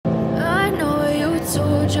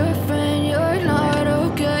told your friend you're not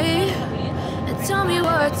okay? And tell me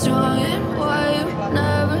what's wrong and why you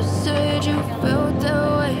never said you felt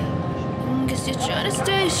that way. Guess you're trying to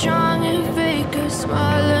stay strong and fake a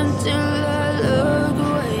smile until I look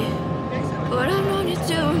away. But I've known you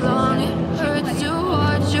too long, it hurts to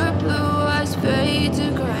watch your blue eyes fade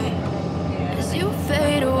to gray as you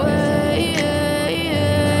fade away.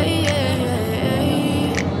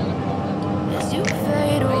 As you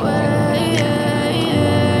fade away.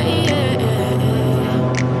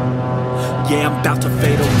 Yeah, I'm about to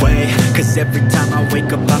fade away, cause every time I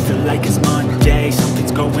wake up I feel like it's Monday.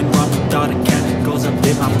 Something's going wrong with all the chemicals up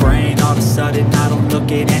in my brain. All of a sudden I don't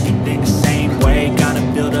look at anything the same way. Gotta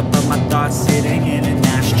build up of my thoughts sitting in an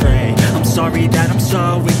ashtray. I'm sorry that I'm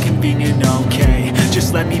so inconvenient, okay?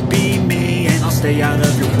 Just let me be me and I'll stay out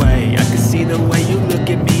of your way. I can see the way you look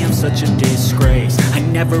at me, I'm such a disgrace. I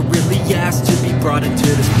never really asked to be brought into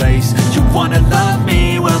this place. You wanna love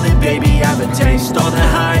me? Well then baby have a taste. All the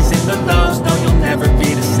highs and the lows, no you'll never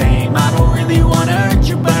be the same. I don't really wanna hurt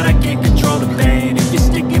you but I can't control the pain. If you're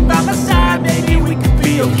sticking by my side, maybe we could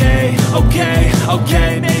be okay.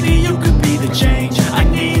 Okay, maybe you could be the change I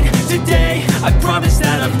need today. I promise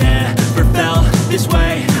that I've never felt this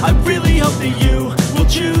way. I really hope that you will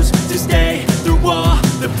choose to stay through all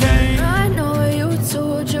the pain. I know you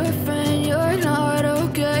told your friend you're not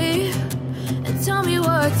okay. And tell me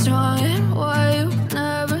what's wrong and why you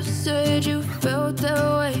never said you felt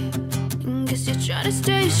that way. Guess you're trying to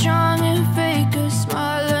stay strong and fake a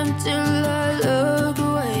smile until I look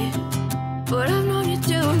away. But I've known you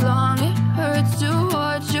too long, it hurts to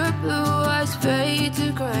watch your blue eyes fade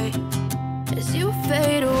to gray as you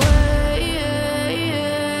fade away.